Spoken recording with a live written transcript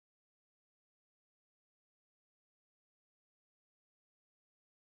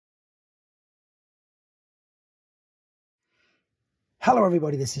Hello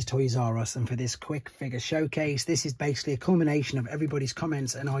everybody, this is Toys R Us, and for this quick figure showcase, this is basically a culmination of everybody's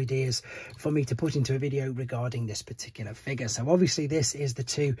comments and ideas for me to put into a video regarding this particular figure. So obviously this is the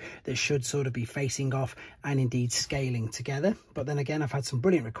two that should sort of be facing off and indeed scaling together. But then again, I've had some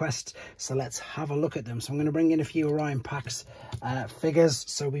brilliant requests, so let's have a look at them. So I'm going to bring in a few Orion Pax figures.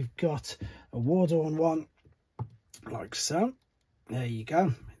 So we've got a Wardorn one, like so. There you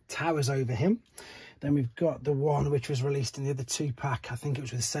go. Towers over him. Then we've got the one which was released in the other 2-pack. I think it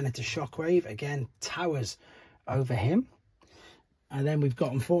was with Senator Shockwave. Again, towers over him. And then we've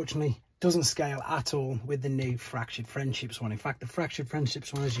got, unfortunately, doesn't scale at all with the new Fractured Friendships one. In fact, the Fractured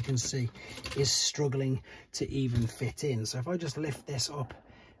Friendships one, as you can see, is struggling to even fit in. So if I just lift this up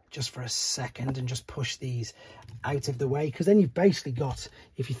just for a second and just push these out of the way, because then you've basically got,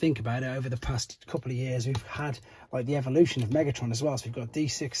 if you think about it, over the past couple of years we've had like the evolution of Megatron as well. So we've got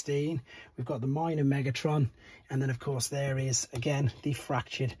D16, we've got the minor Megatron, and then of course there is again the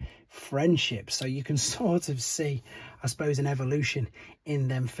Fractured Friendship. So you can sort of see, I suppose, an evolution in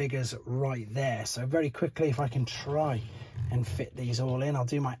them figures right there. So very quickly, if I can try and fit these all in, I'll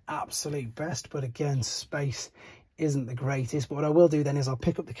do my absolute best, but again, space isn't the greatest. But what I will do then is I'll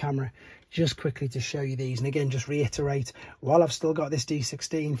pick up the camera just quickly to show you these, and again just reiterate, while I've still got this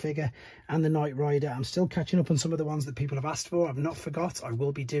D16 figure and the Knight Rider, I'm still catching up on some of the ones that people have asked for. I've not forgot, I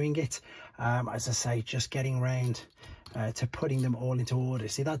will be doing it. As I say, just getting round to putting them all into order.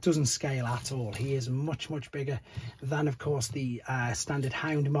 See, that doesn't scale at all. He is much bigger than, of course, the standard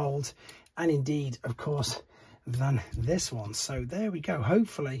Hound mold, and indeed, of course, than this one. So there we go.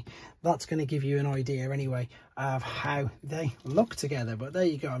 Hopefully that's going to give you an idea anyway of how they look together. But there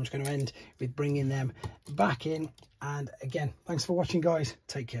you go. I'm just going to end with bringing them back in, and again, thanks for watching, guys.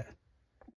 Take care.